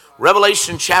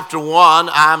Revelation chapter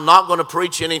 1, I'm not going to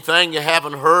preach anything you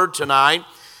haven't heard tonight.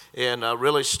 And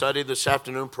really study this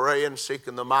afternoon, praying,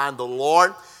 seeking the mind of the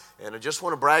Lord. And I just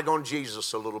want to brag on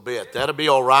Jesus a little bit. That'll be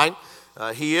all right.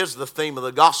 He is the theme of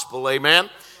the gospel, amen.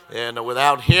 And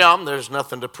without him, there's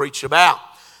nothing to preach about.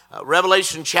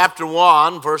 Revelation chapter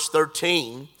 1, verse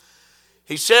 13.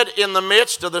 He said, in the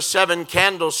midst of the 7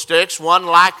 candlesticks, one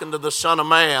like unto the Son of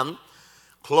Man,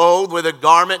 clothed with a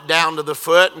garment down to the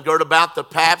foot, and girt about the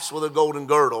paps with a golden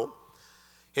girdle.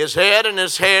 His head and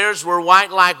his hairs were white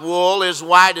like wool, as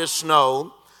white as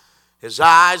snow. His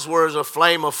eyes were as a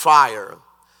flame of fire.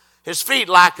 His feet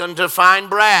like unto fine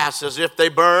brass, as if they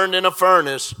burned in a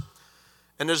furnace.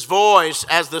 And his voice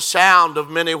as the sound of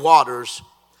many waters.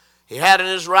 He had in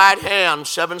his right hand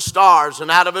 7 stars, and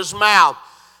out of his mouth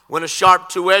went a sharp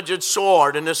 2-edged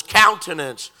sword, and his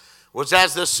countenance was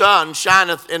as the sun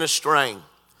shineth in a string.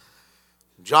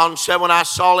 John said, when I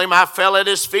saw him, I fell at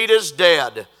his feet as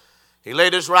dead. He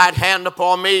laid his right hand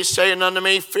upon me, saying unto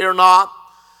me, fear not,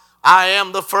 I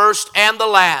am the first and the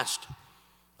last.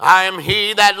 I am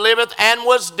he that liveth and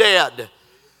was dead.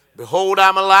 Behold,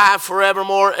 I'm alive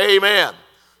forevermore. Amen.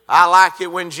 I like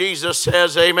it when Jesus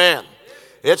says amen.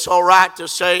 It's all right to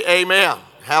say amen.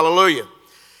 Hallelujah.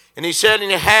 And he said, and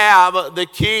you have the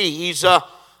keys of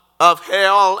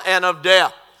hell and of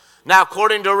death. Now,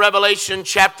 according to Revelation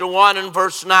chapter 1 and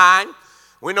verse 9,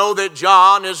 we know that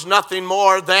John is nothing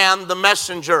more than the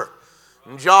messenger.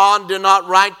 And John did not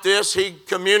write this. He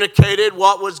communicated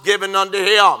what was given unto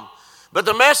him. But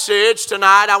the message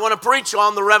tonight, I want to preach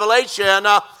on the revelation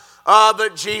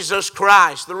of Jesus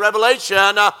Christ. The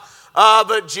revelation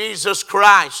of Jesus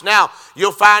Christ. Now,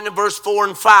 you'll find in verse 4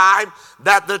 and 5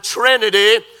 that the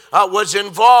Trinity was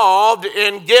involved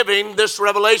in giving this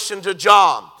revelation to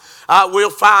John. We'll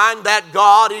find that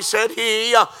God, he said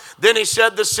then he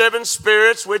said the 7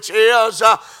 spirits, which is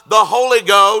the Holy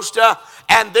Ghost,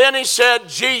 and then he said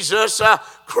Jesus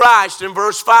Christ in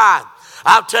verse 5.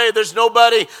 I'll tell you, there's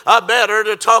nobody better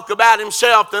to talk about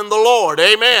himself than the Lord,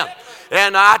 amen.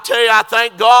 And I tell you, I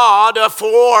thank God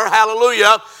for,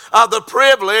 hallelujah, the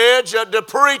privilege to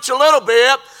preach a little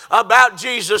bit about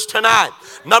Jesus tonight.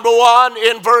 Number 1,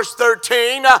 in verse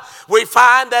 13, we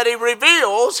find that he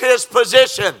reveals his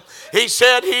position. He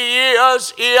said he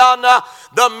is in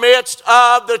the midst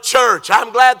of the church.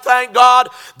 I'm glad, thank God,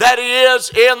 that he is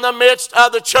in the midst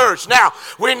of the church. Now,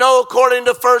 we know according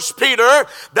to 1 Peter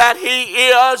that he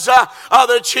is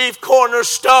the chief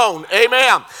cornerstone.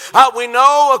 Amen. We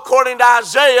know according to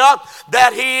Isaiah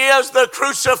that he is the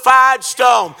crucified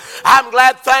stone. I'm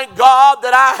glad, thank God,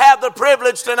 that I have the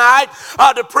privilege tonight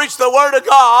to preach the word of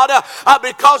God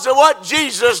because of what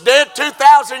Jesus did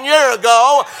 2,000 years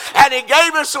ago, and he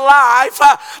gave us life.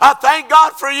 I thank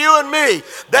God for you and me.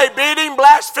 They beat him,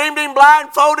 blasphemed him,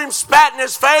 blindfolded him, spat in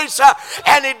his face,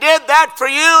 and he did that for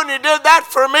you and he did that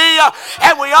for me,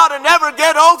 and we ought to never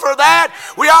get over that.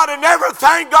 We ought to never,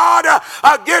 thank God,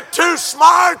 get too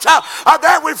smart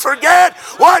that we forget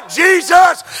what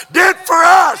Jesus did for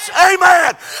us.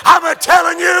 Amen. I'm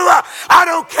telling you, I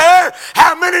don't care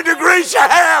how many degrees you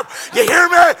have. You hear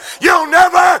me? You'll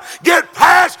never get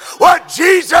past what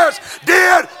Jesus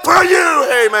did for you.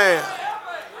 Amen.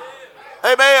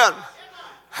 Amen.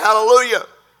 Hallelujah.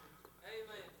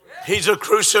 He's a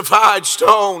crucified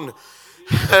stone.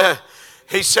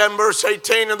 He said in verse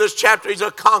 18 of this chapter, he's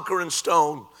a conquering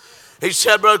stone. He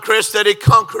said, Brother Chris, that he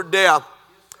conquered death.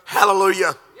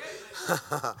 Hallelujah.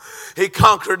 He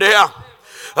conquered death.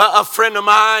 A friend of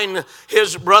mine,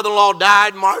 his brother-in-law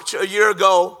died March a year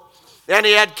ago. And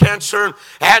he had cancer,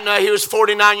 and he was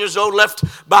 49 years old, left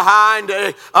behind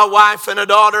a wife and a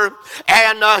daughter.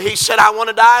 And he said, I want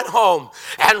to die at home.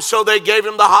 And so they gave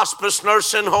him the hospice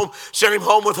nursing home, sent him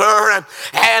home with her.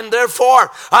 And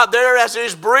therefore, there as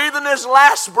he's breathing his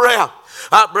last breath,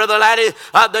 Brother Laddie,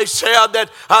 they said that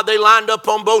they lined up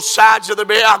on both sides of the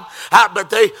bed, but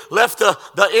they left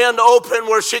the end open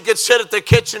where she could sit at the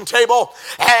kitchen table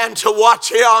and to watch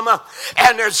him.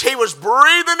 And as he was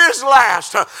breathing his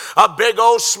last, a big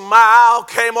old smile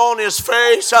came on his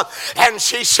face, and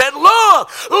she said,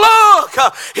 look,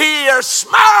 he is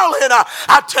smiling.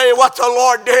 I tell you what the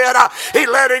Lord did. He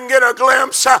let him get a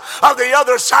glimpse of the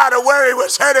other side of where he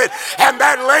was headed, and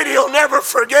that lady will never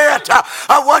forget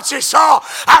what she saw.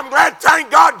 I'm glad,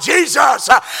 thank God, Jesus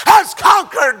has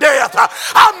conquered death.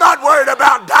 I'm not worried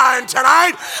about dying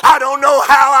tonight. I don't know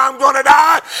how I'm going to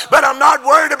die, but I'm not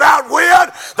worried about when.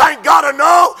 Thank God I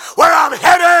know where I'm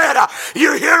headed.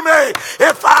 You hear me?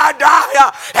 If I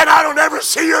die and I don't ever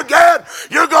see you again,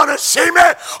 you're going to see me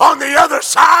on the other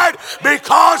side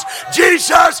because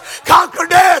Jesus conquered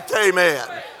death. Amen.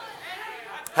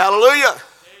 Hallelujah.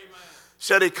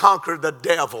 said he conquered the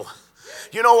devil.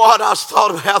 You know what I was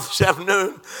thought about this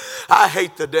afternoon? I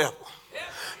hate the devil.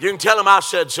 You can tell him I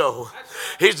said so.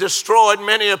 He's destroyed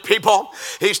many of people.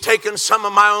 He's taken some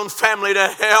of my own family to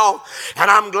hell.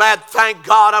 And I'm glad, thank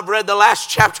God, I've read the last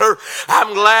chapter.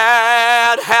 I'm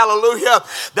glad, hallelujah,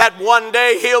 that one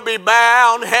day he'll be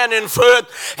bound hand and foot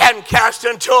and cast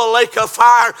into a lake of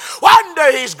fire. One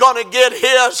day he's going to get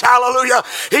his, hallelujah.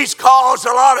 He's caused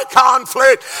a lot of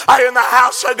conflict in the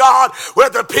house of God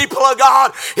with the people of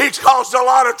God. He's caused a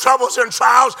lot of troubles and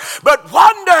trials. But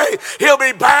one day he'll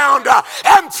be bound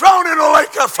and thrown in a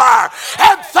lake of fire.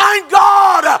 And thank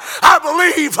God, I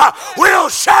believe we'll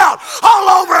shout all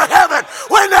over heaven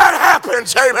when that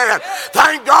happens. Amen.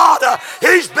 Thank God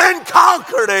he's been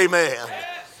conquered. Amen.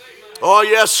 Oh,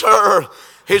 yes, sir.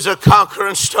 He's a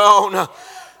conquering stone.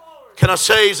 Can I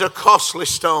say he's a costly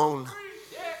stone?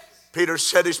 Peter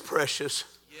said he's precious.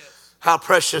 How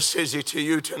precious is he to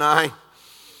you tonight?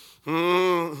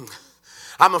 I'm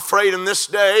afraid in this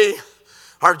day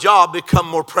our job become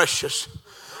more precious.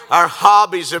 Our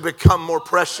hobbies have become more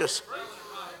precious.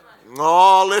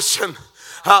 Oh, listen.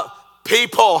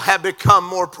 People have become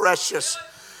more precious.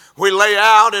 We lay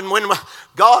out, and when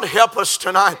God help us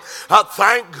tonight.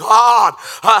 Thank God,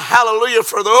 hallelujah,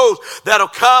 for those that'll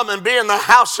come and be in the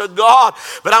house of God.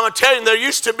 But I'm going to tell you, there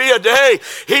used to be a day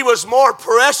he was more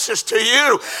precious to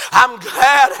you. I'm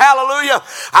glad, hallelujah.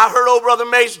 I heard old Brother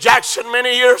Mace Jackson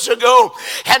many years ago,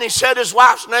 and he said his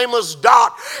wife's name was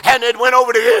Dot, and it went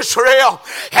over to Israel.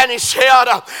 And he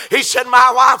said,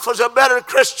 my wife was a better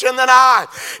Christian than I.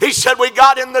 He said, we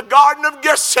got in the Garden of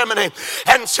Gethsemane,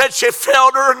 and said she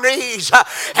fell to her knees,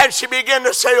 and she began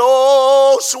to say,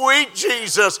 oh, sweet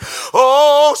Jesus.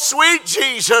 Oh, sweet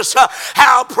Jesus.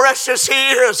 How precious he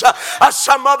is.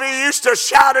 Some of you used to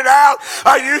shout it out.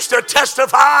 Used to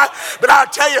testify. But I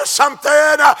tell you,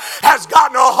 something has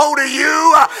gotten a hold of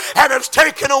you and has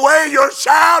taken away your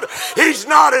shout. He's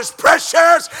not as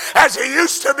precious as he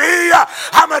used to be.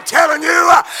 I'm telling you,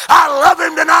 I love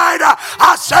him tonight.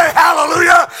 I say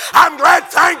hallelujah. I'm glad,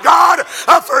 thank God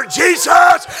for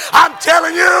Jesus. I'm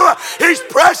telling you, he's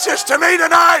precious to me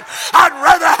tonight. I'd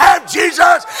rather have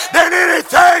Jesus than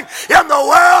anything in the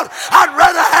world. I'd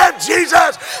rather have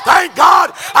Jesus. Thank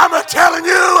God. I'm telling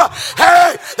you,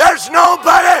 hey, there's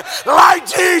nobody like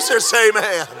Jesus.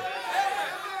 Amen.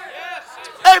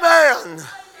 Amen.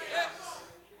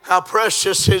 How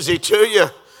precious is he to you?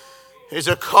 He's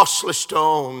a costly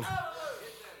stone.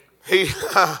 He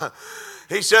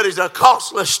said he's a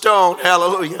costly stone.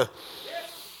 Hallelujah.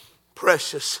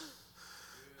 Precious.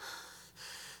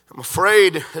 I'm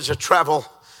afraid as I travel,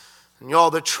 and y'all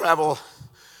that travel,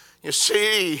 you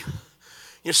see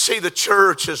the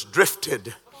church has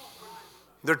drifted.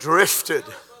 They're drifted.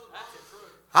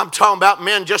 I'm talking about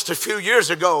men just a few years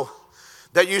ago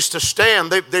that used to stand.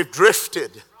 They've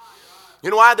drifted.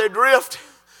 You know why they drift?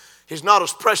 He's not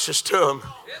as precious to them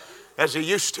as he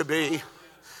used to be.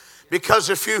 Because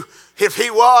if he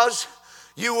was,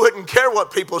 you wouldn't care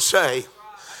what people say.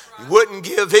 You wouldn't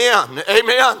give in.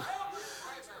 Amen.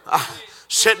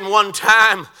 Sitting one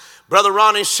time, Brother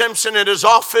Ronnie Simpson at his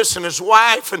office and his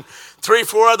wife and 3 or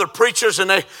 4 other preachers, and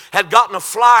they had gotten a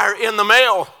flyer in the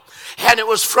mail, and it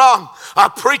was from a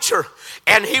preacher,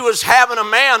 and he was having a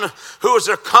man who was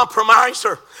a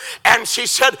compromiser. And she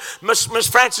said, Miss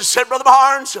Francis said, Brother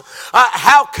Barnes,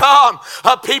 how come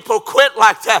people quit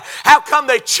like that? How come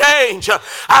they change?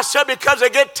 I said, because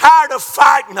they get tired of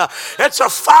fighting. It's a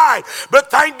fight. But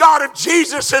thank God if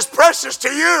Jesus is precious to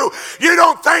you, you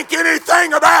don't think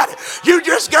anything about it. You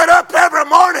just get up every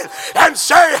morning and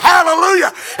say,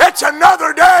 hallelujah. It's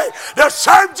another day to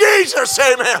serve Jesus.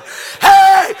 Amen.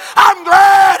 Hey, I'm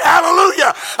glad,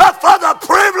 hallelujah, for the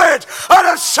privilege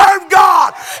to serve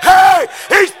God. Hey,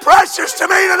 he's precious to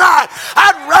me tonight.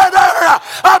 I'd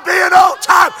rather be an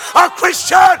old-time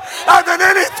Christian than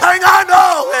anything I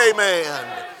know. Amen.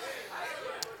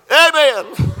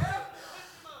 Amen.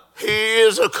 He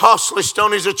is a costly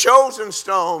stone. He's a chosen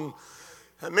stone.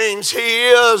 That means he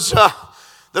is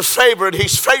the favorite.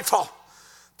 He's faithful.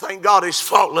 Thank God he's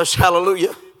faultless.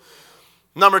 Hallelujah.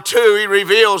 Number 2, he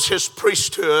reveals his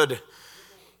priesthood.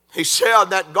 He said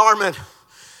that garment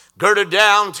girded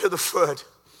down to the foot.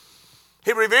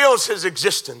 He reveals his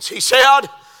existence. He said,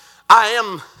 I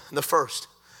am the first.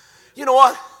 You know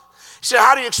what? He said,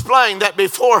 how do you explain that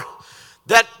before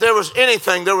that there was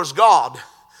anything, there was God?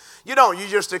 You don't. You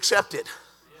just accept it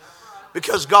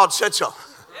because God said so.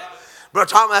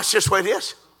 Brother Tom, that's just the way it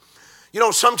is. You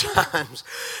know, sometimes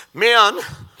men,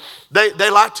 they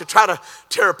like to try to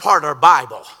tear apart our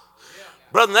Bible.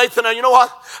 Brother Nathan, you know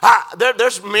what?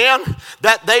 There's men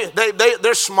that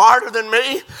they're smarter than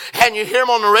me, and you hear them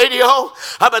on the radio,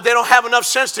 but they don't have enough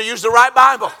sense to use the right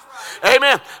Bible.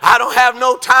 Amen. I don't have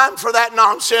no time for that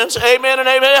nonsense. Amen and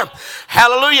amen.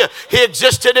 Hallelujah. He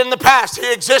existed in the past.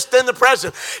 He exists in the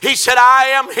present. He said, I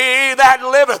am he that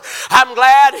liveth. I'm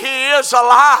glad he is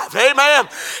alive. Amen.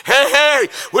 Hey,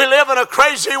 we live in a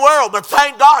crazy world, but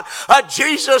thank God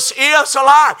Jesus is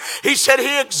alive. He said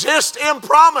he exists in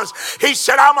promise. He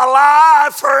said, I'm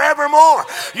alive forevermore.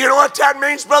 You know what that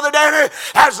means, Brother Danny?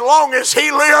 As long as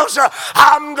he lives,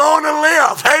 I'm going to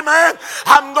live. Amen.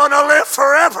 I'm going to live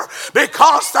forever.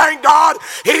 Because thank God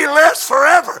he lives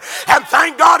forever. And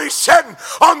thank God he's sitting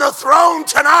on the throne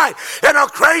tonight in a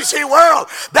crazy world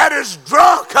that is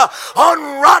drunk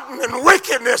on rotten and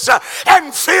wickedness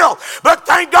and filth. But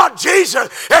thank God Jesus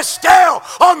is still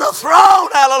on the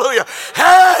throne. Hallelujah.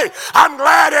 Hey, I'm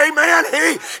glad, amen,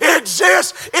 he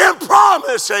exists in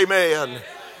promise. Amen.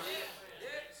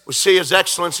 We see his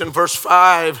excellence in verse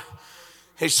 5.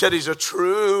 He said he's a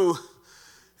true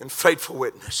and faithful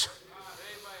witness.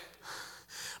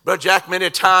 Brother Jack, many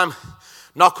a time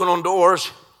knocking on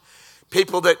doors,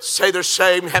 people that say they're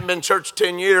saved and haven't been in church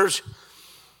 10 years,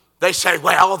 they say,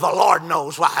 well, the Lord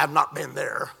knows why I have not been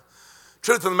there.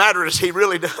 Truth of the matter is he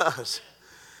really does.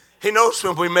 He knows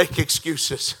when we make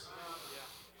excuses.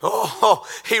 Oh,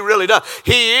 he really does.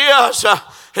 He is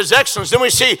his excellence. Then we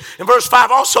see in verse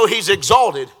 5 also he's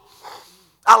exalted.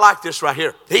 I like this right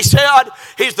here. He said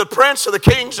he's the prince of the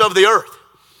kings of the earth.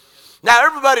 Now,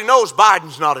 everybody knows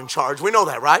Biden's not in charge. We know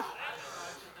that, right?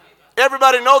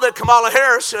 Everybody know that Kamala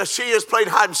Harris, she has played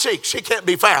hide and seek. She can't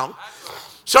be found.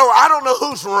 So I don't know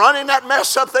who's running that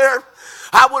mess up there.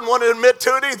 I wouldn't want to admit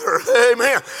to it either.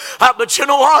 Amen. But you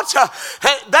know what?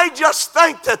 They just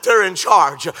think that they're in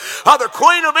charge. The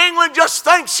Queen of England just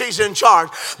thinks she's in charge.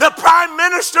 The prime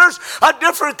ministers of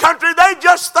different countries, they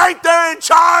just think they're in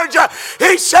charge.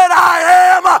 He said,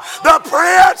 I am the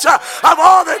prince of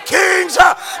all the kings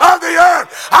of the earth.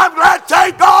 I'm glad,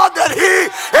 thank God, that he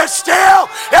is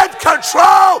still in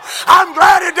control. I'm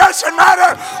glad it doesn't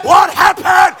matter what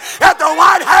happened at the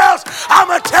White House.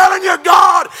 I'm telling you,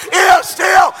 God is still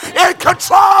in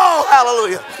control.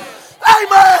 Hallelujah.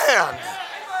 Amen.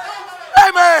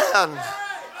 Amen.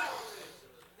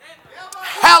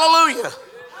 Hallelujah.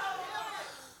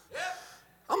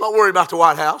 I'm not worried about the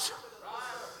White House.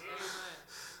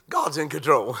 God's in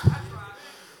control.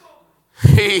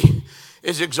 He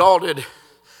is exalted.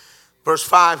 Verse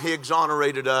 5, he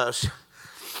exonerated us.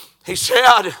 He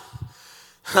said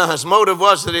his motive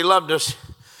was that he loved us.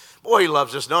 Boy, he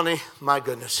loves us, don't he? My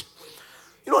goodness.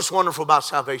 You know what's wonderful about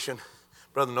salvation,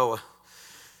 Brother Noah,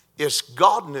 is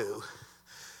God knew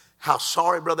how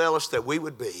sorry, Brother Ellis, that we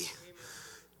would be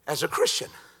as a Christian.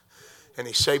 And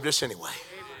he saved us anyway.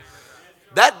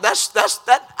 That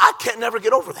I can't never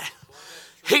get over that.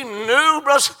 He knew,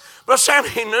 Brother Sam,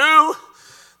 he knew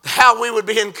how we would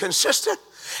be inconsistent,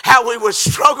 how we would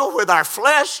struggle with our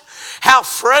flesh, how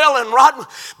frail and rotten,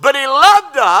 but he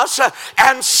loved us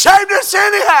and saved us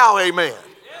anyhow. Amen.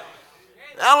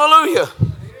 Hallelujah.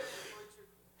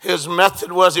 His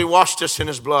method was he washed us in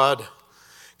his blood.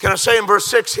 Can I say in verse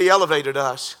 6, he elevated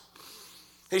us.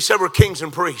 He said we're kings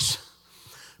and priests.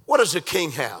 What does a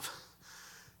king have?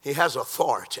 He has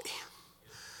authority.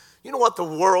 You know what the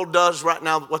world does right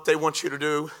now, what they want you to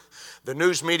do? The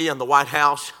news media and the White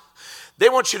House. They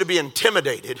want you to be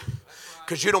intimidated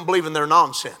because you don't believe in their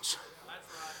nonsense.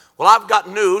 Well, I've got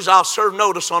news. I'll serve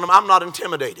notice on them. I'm not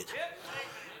intimidated.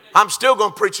 I'm still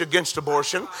going to preach against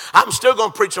abortion. I'm still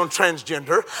going to preach on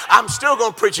transgender. I'm still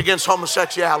going to preach against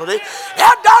homosexuality.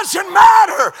 It doesn't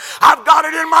matter. I've got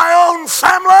it in my own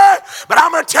family, but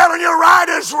I'm telling you, right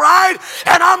is right,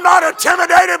 and I'm not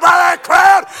intimidated by that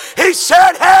crowd. He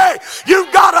said, hey,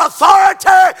 you've got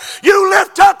authority. You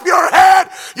lift up your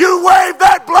head. You wave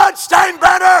that bloodstained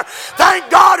banner. Thank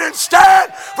God and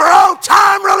stand for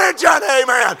old-time religion.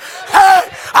 Amen. Hey,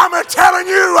 I'm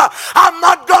telling you, I'm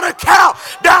not going to count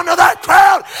down to that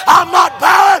crowd. I'm not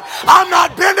bowing. I'm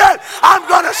not bending. I'm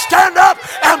going to stand up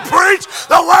and preach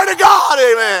the word of God.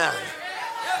 Amen.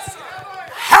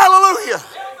 Hallelujah.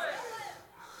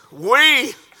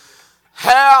 We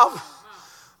have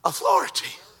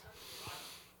authority.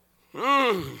 You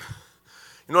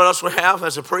know what else we have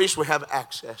as a priest? We have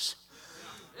access.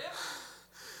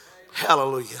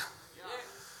 Hallelujah.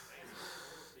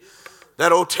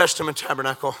 That Old Testament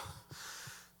tabernacle,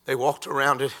 they walked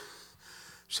around it.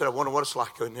 Said, I wonder what it's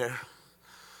like in there.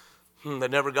 They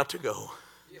never got to go.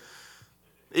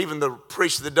 Even the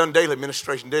priests that done daily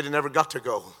ministration did, they never got to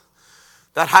go.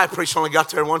 That high priest only got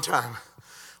there one time.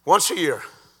 Once a year.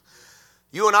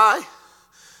 You and I,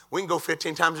 We can go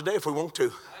 15 times a day if we want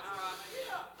to.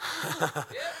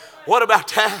 What about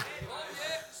that?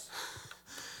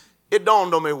 It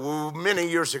dawned on me many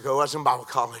years ago. I was in Bible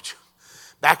college,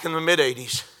 back in the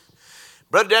mid-'80s.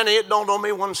 Brother Danny, it dawned on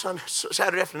me one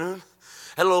Saturday afternoon,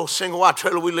 at a little single-wide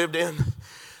trailer we lived in,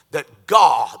 that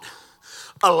God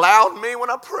allowed me when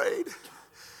I prayed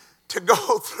to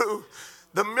go through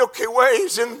the Milky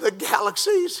Ways and the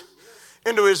galaxies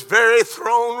into his very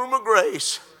throne room of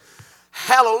grace.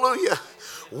 Hallelujah.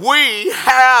 We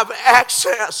have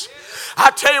access.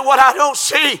 I tell you what, I don't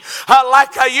see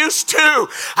like I used to.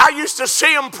 I used to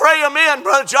see them pray them in,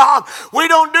 Brother John. We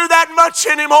don't do that much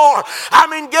anymore. I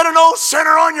mean, get an old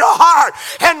sinner on your heart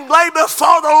and lay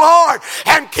before the Lord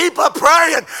and keep a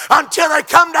praying until they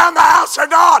come down the house of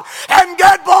God and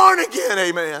get born again.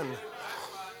 Amen.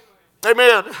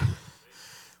 Amen.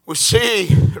 We see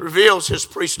it reveals his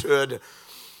priesthood.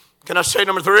 Can I say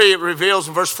number 3? It reveals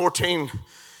in verse 14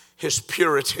 his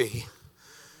purity.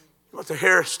 What the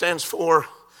hair stands for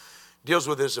deals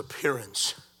with his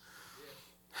appearance.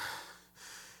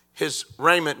 His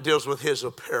raiment deals with his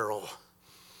apparel.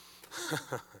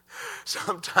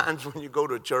 Sometimes when you go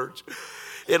to church,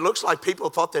 it looks like people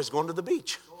thought they was going to the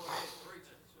beach.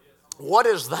 What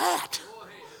is that?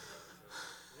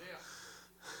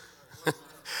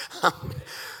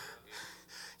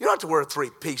 You don't have to wear a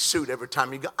 3-piece suit every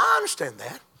time you go. I understand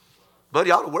that. But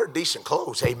you ought to wear decent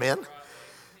clothes. Amen.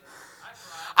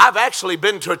 I've actually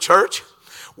been to a church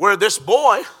where this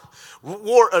boy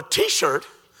wore a T-shirt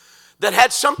that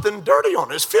had something dirty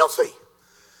on it. It's filthy.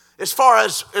 As far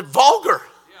as vulgar.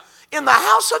 In the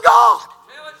house of God.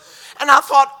 And I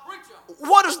thought,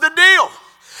 what is the deal?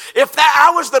 If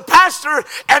I was the pastor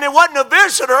and it wasn't a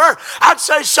visitor, I'd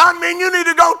say, son, man, you need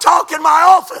to go talk in my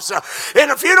office. And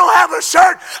if you don't have a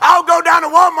shirt, I'll go down to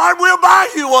Walmart and we'll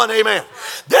buy you one. Amen.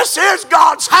 This is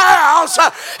God's house,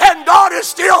 and God is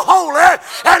still holy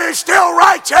and is still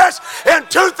righteous in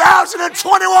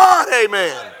 2021.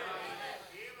 Amen.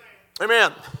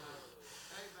 Amen.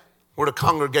 We're to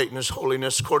congregate in his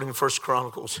holiness according to 1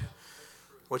 Chronicles,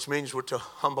 which means we're to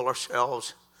humble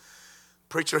ourselves.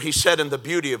 Preacher, he said in the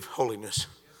beauty of holiness.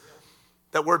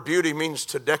 That word beauty means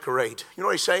to decorate. You know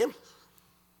what he's saying?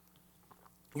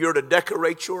 You're to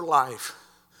decorate your life.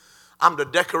 I'm to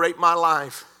decorate my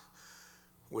life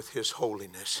with his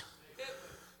holiness.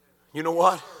 You know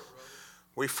what?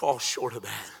 We fall short of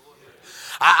that.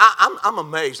 I'm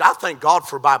amazed. I thank God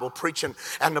for Bible preaching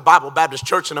and the Bible Baptist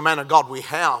Church and the man of God we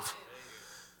have.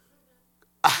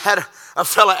 I had a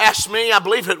fella ask me, I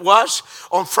believe it was,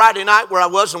 on Friday night where I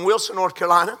was in Wilson, North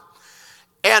Carolina.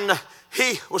 And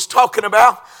he was talking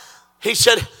about, he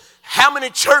said, how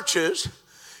many churches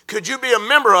could you be a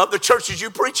member of, the churches you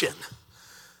preach in?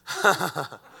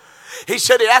 He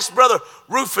said he asked Brother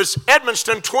Rufus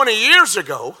Edmonston 20 years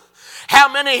ago how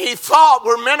many he thought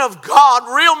were men of God,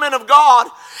 real men of God.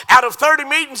 Out of 30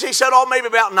 meetings, he said, oh, maybe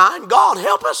about 9. God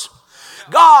help us.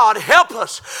 God help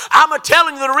us. I'm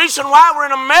telling you the reason why we're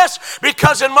in a mess,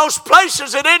 because in most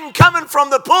places it isn't coming from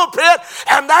the pulpit,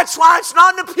 and that's why it's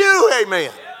not in the pew.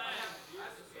 Amen.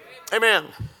 Amen.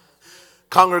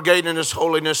 Congregating in his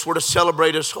holiness. We're to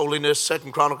celebrate his holiness.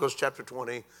 2 Chronicles chapter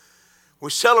 20. We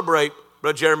celebrate,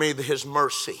 Brother Jeremy, his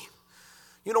mercy.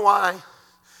 You know why?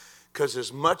 Because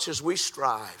as much as we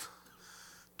strive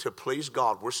to please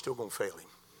God, we're still going to fail him.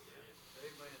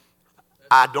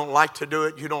 I don't like to do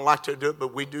it. You don't like to do it,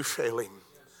 but we do fail him.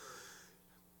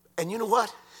 And you know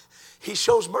what? He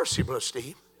shows mercy, Brother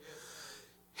Steve.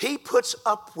 He puts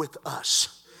up with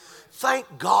us. Thank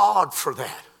God for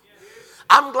that.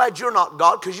 I'm glad you're not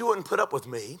God, because you wouldn't put up with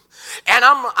me. And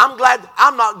I'm glad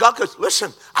I'm not God, because,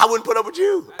 listen, I wouldn't put up with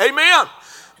you. Amen.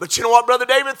 But you know what, Brother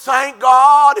David? Thank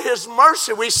God his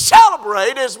mercy. We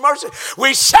celebrate his mercy.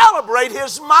 We celebrate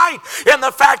his might in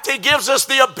the fact he gives us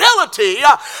the ability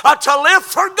to live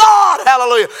for God.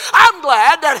 Hallelujah. I'm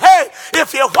glad that, hey,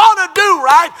 if you want to do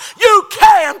right, you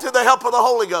can through the help of the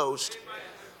Holy Ghost.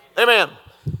 Amen.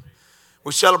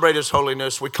 We celebrate his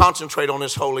holiness. We concentrate on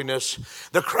his holiness.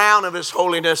 The crown of his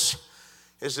holiness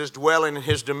is his dwelling in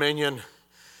his dominion.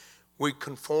 We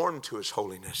conform to his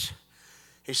holiness.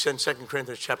 He said in 2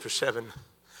 Corinthians chapter 7,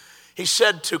 he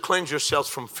said to cleanse yourselves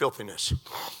from filthiness.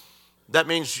 That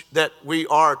means that we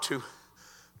are to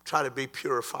try to be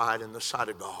purified in the sight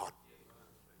of God.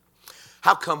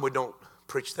 How come we don't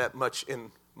preach that much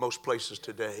in most places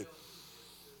today?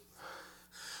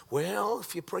 Well,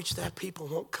 if you preach that, people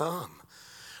won't come.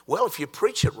 Well, if you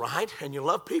preach it right and you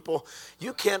love people,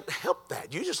 you can't help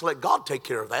that. You just let God take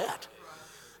care of that.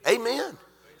 Amen.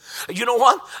 You know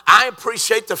what? I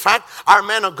appreciate the fact our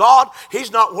man of God,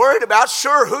 he's not worried about,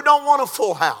 sure, who don't want a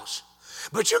full house?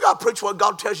 But you got to preach what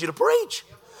God tells you to preach.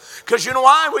 Because you know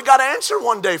why? We got to answer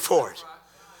one day for it.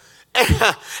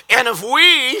 And if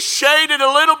we shade it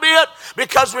a little bit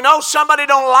because we know somebody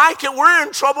don't like it, we're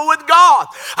in trouble with God.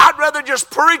 I'd rather just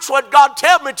preach what God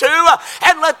tells me to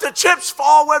and let the chips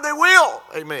fall where they will.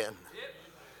 Amen.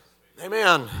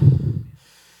 Amen.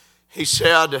 He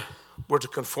said we're to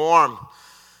conform.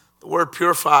 The word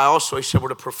purify also, he said we're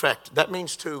to perfect. That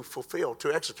means to fulfill,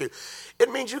 to execute.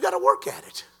 It means you got to work at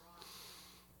it.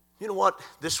 You know what?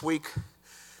 This week,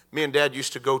 me and Dad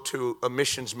used to go to a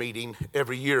missions meeting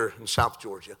every year in South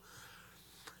Georgia.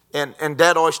 And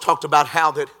Dad always talked about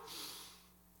how that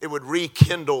it would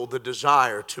rekindle the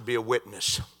desire to be a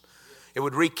witness. It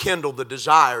would rekindle the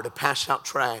desire to pass out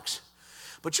tracts.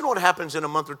 But you know what happens in a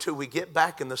month or two? We get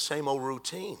back in the same old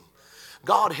routine.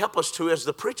 God help us to, as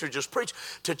the preacher just preached,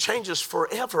 to change us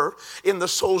forever in the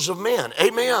souls of men.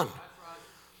 Amen.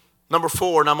 Number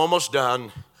 4, and I'm almost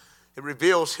done. It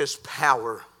reveals his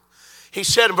power. He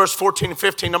said in verse 14 and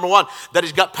 15, number 1, that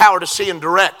he's got power to see and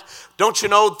direct. Don't you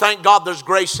know, thank God there's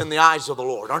grace in the eyes of the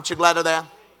Lord. Aren't you glad of that?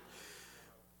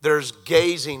 There's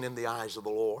gazing in the eyes of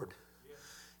the Lord.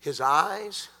 His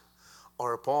eyes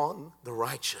are upon the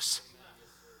righteous.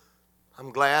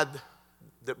 I'm glad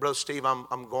that, Brother Steve,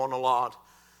 I'm going a lot.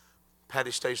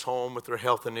 Patty stays home with her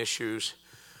health and issues.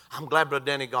 I'm glad, Brother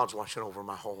Danny, God's watching over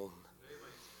my home.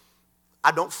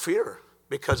 I don't fear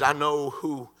because I know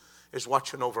who is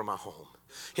watching over my home.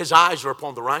 His eyes are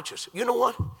upon the righteous. You know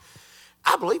what?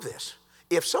 I believe this.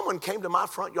 If someone came to my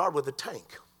front yard with a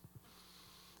tank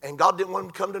and God didn't want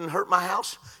them to come in and hurt my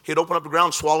house, he'd open up the ground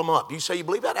and swallow them up. Do you say you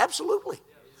believe that? Absolutely.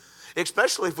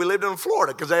 Especially if we lived in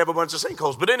Florida because they have a bunch of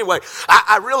sinkholes. But anyway,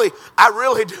 I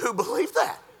really do believe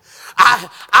that.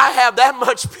 I have that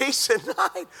much peace at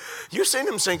night. You've seen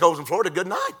them sinkholes in Florida. Good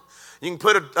night. You can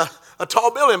put a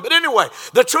tall building. But anyway,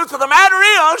 the truth of the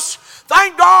matter is,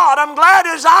 thank God, I'm glad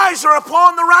his eyes are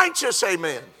upon the righteous. Amen.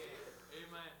 Amen.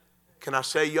 Can I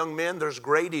say, young men, there's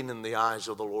grading in the eyes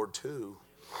of the Lord too.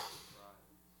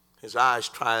 His eyelids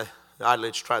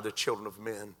try the children of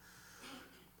men.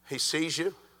 He sees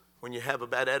you when you have a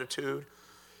bad attitude.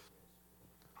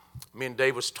 Me and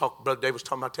Brother Dave was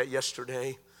talking about that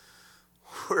yesterday.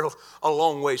 We're a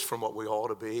long ways from what we ought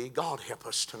to be. God help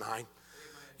us tonight.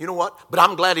 You know what? But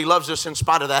I'm glad he loves us in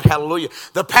spite of that. Hallelujah.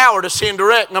 The power to see and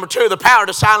direct. Number 2, the power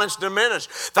to silence and diminish.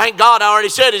 Thank God I already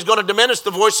said he's going to diminish the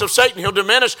voice of Satan. He'll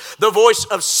diminish the voice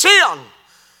of sin.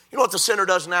 You know what the sinner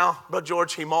does now, Brother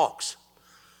George? He mocks.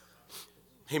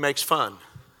 He makes fun.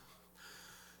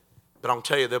 But I'll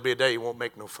tell you, there'll be a day he won't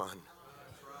make no fun.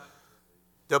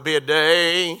 There'll be a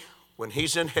day when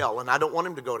he's in hell, and I don't want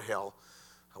him to go to hell.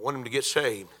 I want him to get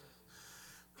saved.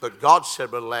 But God said,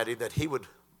 Brother Laddie, that he would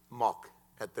mock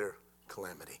at their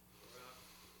calamity.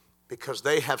 Because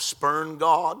they have spurned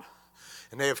God,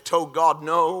 and they have told God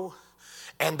no,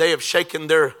 and they have shaken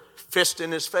their fist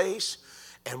in his face,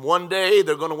 and one day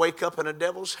they're going to wake up in a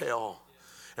devil's hell.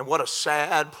 And what a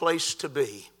sad place to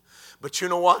be. But you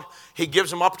know what? He gives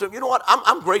them opportunity. You know what?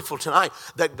 I'm grateful tonight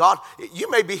that God,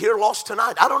 you may be here lost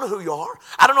tonight. I don't know who you are.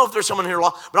 I don't know if there's someone here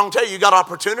lost, but I'm going to tell you, you got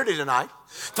opportunity tonight.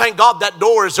 Thank God that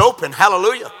door is open.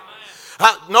 Hallelujah.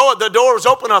 Noah, the door was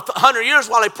open 100 years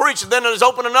while he preached, and then it was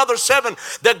open another 7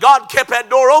 that God kept that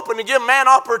door open to give man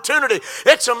opportunity.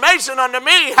 It's amazing unto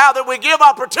me how that we give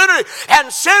opportunity.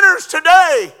 And sinners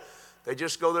today, they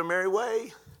just go their merry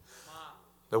way.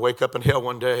 They wake up in hell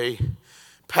one day.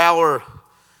 Power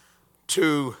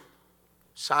to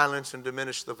silence and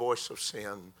diminish the voice of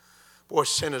sin. Boy,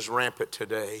 sin is rampant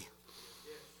today.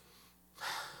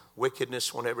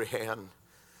 Wickedness on every hand.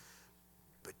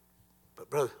 But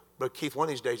brother Keith, one of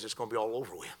these days it's going to be all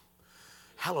over with.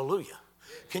 Hallelujah.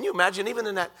 Can you imagine, even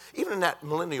in that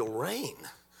millennial reign,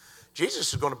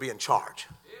 Jesus is going to be in charge.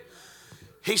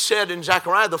 He said in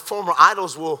Zechariah, the former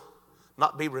idols will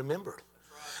not be remembered.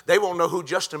 They won't know who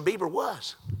Justin Bieber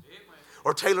was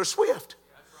or Taylor Swift.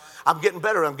 I'm getting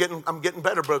better. I'm getting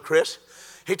better, Bro Chris.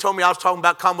 He told me I was talking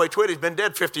about Conway Twitty. He's been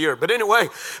dead 50 years. But anyway,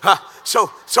 so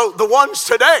the ones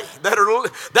today that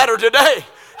are today,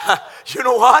 you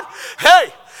know what?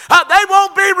 Hey, they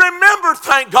won't be remembered,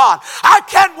 thank God. I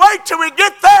can't wait till we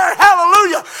get there,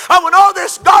 hallelujah, when all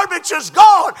this garbage is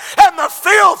gone and the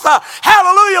filth,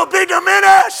 hallelujah, will be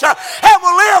diminished, and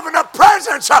we'll live in the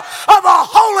presence of a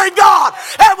holy God,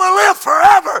 and we'll live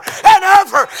forever and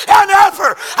ever and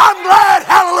ever. I'm glad,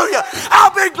 hallelujah.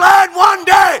 I'll be glad one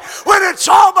day when it's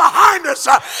all behind us,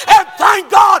 and thank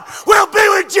God we'll be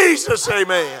with Jesus,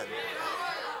 amen.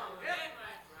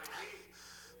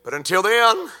 But until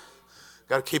then,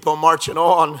 got to keep on marching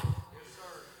on.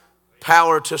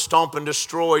 Power to stomp and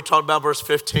destroy. Talk about verse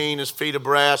 15, his feet of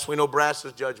brass. We know brass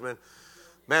is judgment.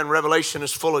 Man, Revelation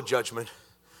is full of judgment.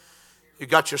 You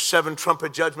got your 7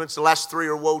 trumpet judgments. The last 3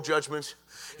 are woe judgments.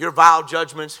 Your vial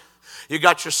judgments. You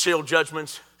got your seal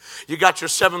judgments. You got your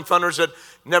 7 thunders that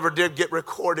never did get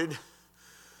recorded.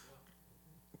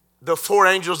 The 4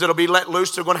 angels that'll be let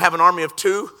loose, they're going to have an army of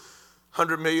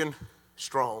 200 million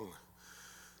strong.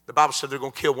 The Bible said they're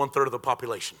going to kill 1/3 of the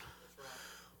population.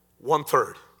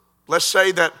 1/3. Let's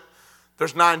say that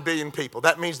there's 9 billion people.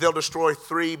 That means they'll destroy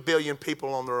 3 billion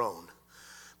people on their own,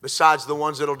 besides the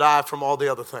ones that'll die from all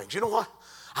the other things. You know what?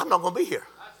 I'm not going to be here.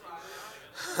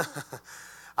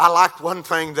 I liked one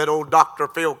thing that old Dr.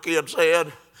 Phil Kidd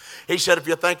said. He said, if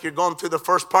you think you're going through the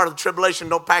first part of the tribulation,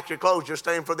 don't pack your clothes. You're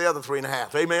staying for the other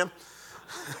 3.5. Amen?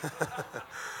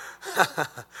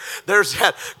 There's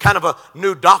that kind of a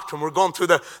new doctrine. We're going through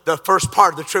the first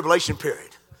part of the tribulation period.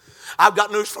 I've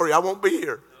got news for you. I won't be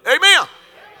here. Amen.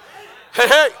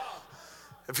 Hey.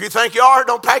 If you think you are,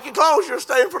 don't pack your clothes. You're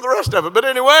staying for the rest of it. But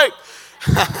anyway.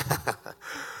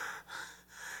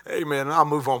 Amen. I'll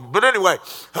move on. But anyway,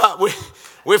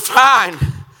 we find.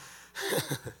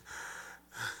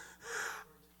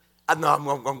 No,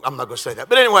 I'm not going to say that.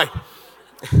 But anyway,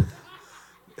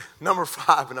 number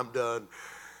 5, and I'm done.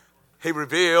 He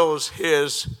reveals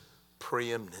his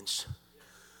preeminence.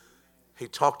 He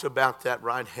talked about that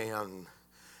right hand,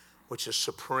 which is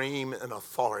supreme in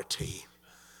authority.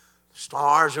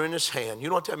 Stars are in his hand. You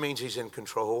know what that means? He's in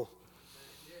control.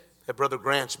 At Brother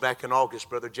Grant's back in August,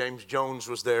 Brother James Jones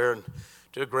was there and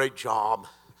did a great job.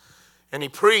 And he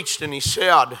preached and he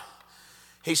said,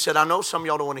 I know some of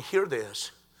y'all don't want to hear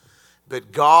this,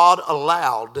 but God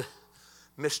allowed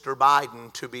Mr.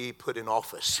 Biden to be put in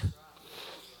office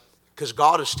because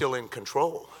God is still in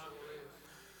control.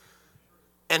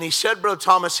 And he said, Brother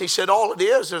Thomas, he said, all it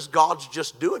is God's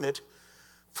just doing it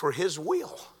for his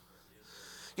will.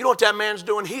 You know what that man's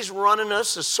doing? He's running us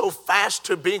so fast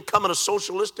to becoming a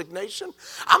socialistic nation.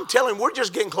 I'm telling you, we're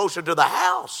just getting closer to the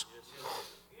house.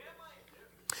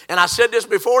 And I said this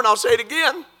before and I'll say it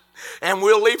again. And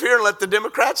we'll leave here and let the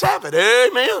Democrats have it.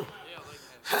 Amen.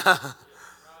 I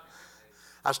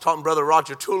was talking to Brother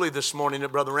Roger Tooley this morning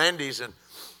at Brother Randy's, and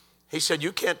he said,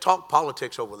 you can't talk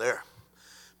politics over there.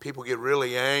 People get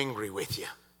really angry with you.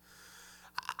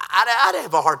 I'd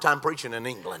have a hard time preaching in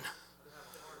England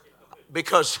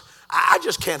because I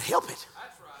just can't help it.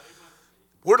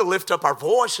 We're to lift up our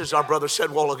voice, as our brother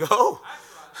said a while ago.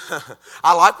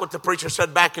 I like what the preacher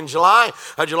said back in July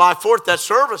 4th, that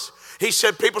service. He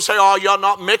said, people say, oh, y'all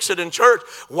not mix it in church.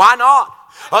 Why not?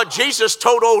 Jesus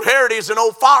told old Herod he's an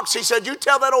old fox. He said, you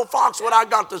tell that old fox what I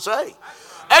got to say.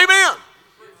 Amen.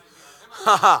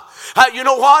 You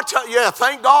know what? Yeah,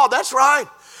 thank God. That's right.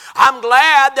 I'm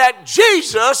glad that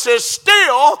Jesus is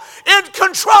still in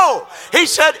control. He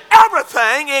said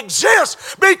everything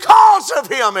exists because of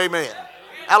him. Amen.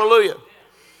 Hallelujah.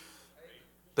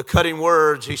 The cutting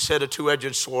words, he said, a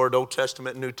two-edged sword, Old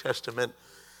Testament, New Testament.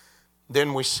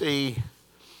 Then we see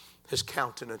his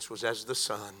countenance was as the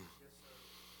sun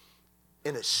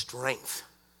in his strength.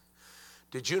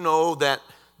 Did you know that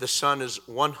the sun is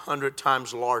 100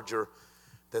 times larger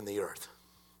than the earth?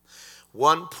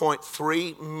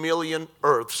 1.3 million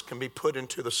earths can be put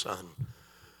into the sun.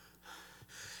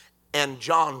 And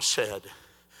John said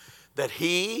that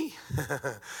he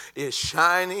is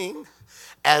shining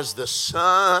as the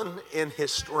sun in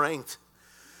his strength.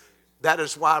 That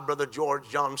is why Brother George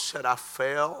John said, I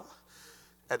fell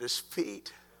at his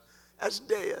feet as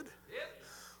dead.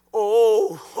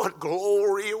 Oh, what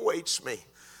glory awaits me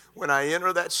when I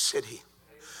enter that city.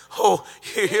 Oh,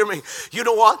 you hear me? You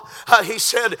know what? He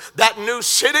said that new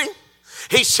city,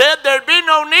 he said there'd be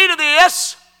no need of the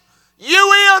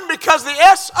S-U-N because the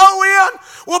S-O-N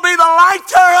will be the light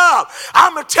thereof.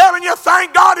 I'm telling you,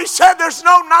 thank God he said there's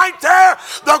no night there.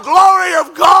 The glory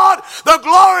of God, the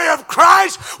glory of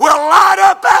Christ will light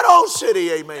up that old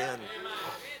city. Amen.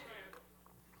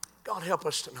 God help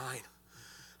us tonight.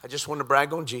 I just want to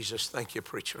brag on Jesus. Thank you,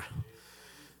 preacher.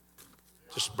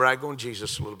 Just brag on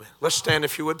Jesus a little bit. Let's stand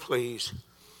if you would, please.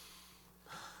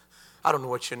 I don't know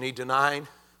what you need tonight.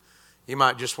 You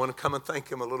might just want to come and thank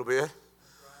him a little bit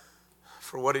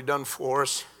for what he done for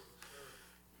us.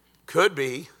 Could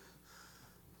be.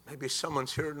 Maybe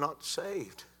someone's here not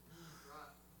saved.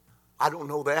 I don't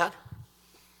know that.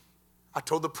 I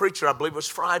told the preacher, I believe it was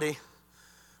Friday,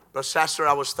 but Sasser,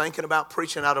 I was thinking about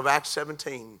preaching out of Acts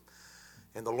 17.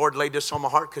 And the Lord laid this on my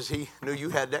heart because he knew you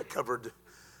had that covered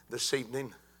this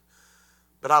evening.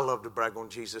 But I love to brag on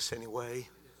Jesus anyway.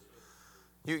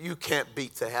 You can't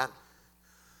beat that.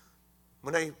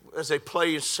 As they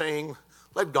play and sing,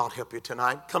 let God help you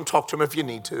tonight. Come talk to him if you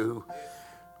need to.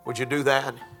 Would you do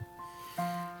that?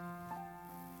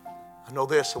 I I know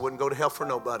this, I wouldn't go to hell for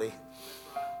nobody.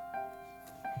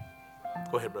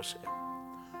 Go ahead, Brother Sam.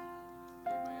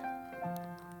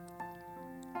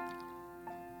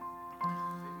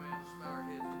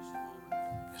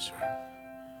 Yes, sir.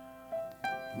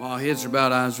 While heads are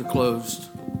bowed, eyes are closed.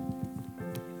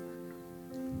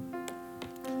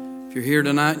 If you're here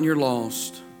tonight and you're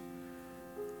lost,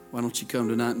 why don't you come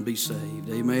tonight and be saved?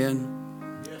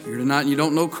 Amen. If you're here tonight and you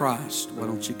don't know Christ, why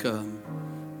don't you come?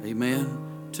 Amen.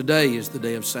 Today is the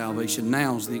day of salvation.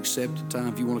 Now is the accepted time.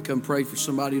 If you want to come pray for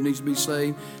somebody who needs to be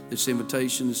saved, this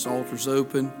invitation, this altar's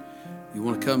open. You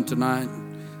want to come tonight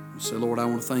and say, Lord, I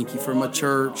want to thank you for my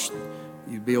church.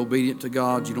 You be obedient to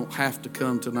God. You don't have to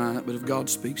come tonight, but if God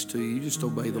speaks to you, you just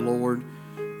obey the Lord.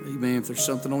 Amen. If there's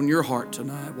something on your heart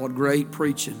tonight, what great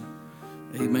preaching.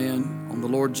 Amen. On the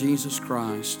Lord Jesus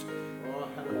Christ.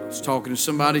 I was talking to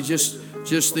somebody just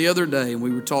the other day, and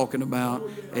we were talking about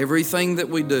everything that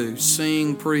we do,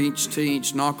 sing, preach,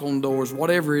 teach, knock on doors,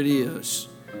 whatever it is.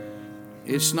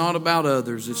 It's not about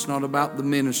others. It's not about the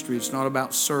ministry. It's not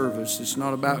about service. It's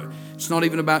not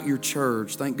even about your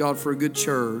church. Thank God for a good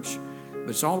church. But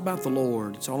it's all about the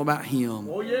Lord. It's all about Him.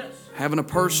 Oh, yes. Having a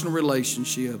personal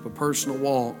relationship, a personal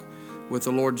walk with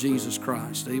the Lord Jesus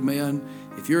Christ. Amen.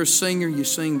 If you're a singer, you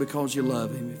sing because you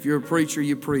love Him. If you're a preacher,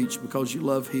 you preach because you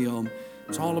love Him.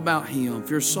 It's all about Him. If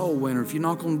you're a soul winner, if you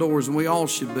knock on doors, and we all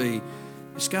should be,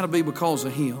 it's got to be because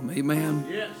of Him. Amen.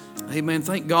 Yes. Amen.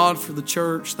 Thank God for the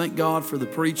church. Thank God for the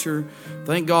preacher.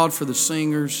 Thank God for the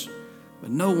singers. But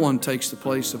no one takes the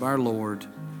place of our Lord.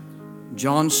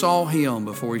 John saw Him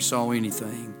before he saw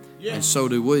anything. Yes. And so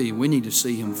do we. We need to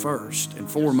see Him first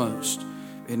and foremost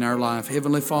in our life.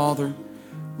 Heavenly Father,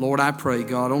 Lord, I pray,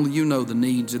 God, only You know the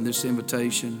needs in this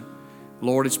invitation.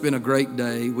 Lord, it's been a great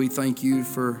day. We thank You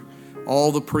for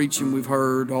all the preaching we've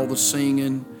heard, all the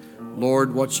singing.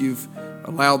 Lord, what You've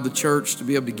allowed the church to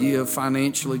be able to give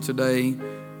financially today.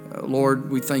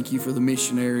 Lord, we thank You for the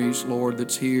missionaries, Lord,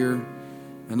 that's here.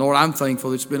 And Lord, I'm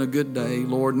thankful it's been a good day.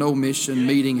 Lord, no mission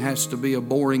meeting has to be a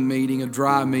boring meeting, a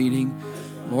dry meeting.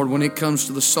 Lord, when it comes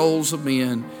to the souls of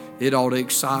men, it ought to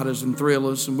excite us and thrill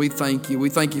us. And we thank You. We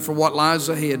thank You for what lies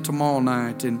ahead tomorrow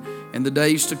night and the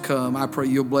days to come. I pray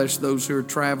You'll bless those who are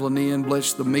traveling in,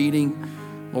 bless the meeting.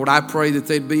 Lord, I pray that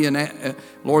there'd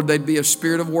be a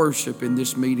spirit of worship in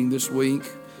this meeting this week.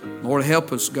 Lord,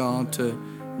 help us, God, to,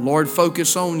 Lord,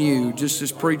 focus on You. Just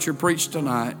as preacher preached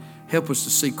tonight, help us to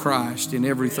see Christ in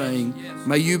everything.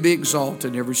 May You be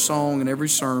exalted in every song and every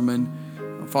sermon.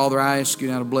 Father, I ask You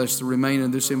now to bless the remainder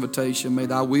of this invitation. May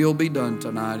Thy will be done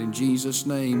tonight in Jesus'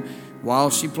 name. While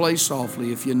she plays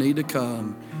softly, if you need to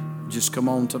come, just come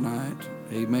on tonight.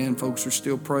 Amen. Folks are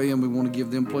still praying. We want to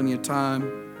give them plenty of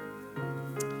time.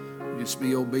 Just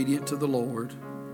be obedient to the Lord.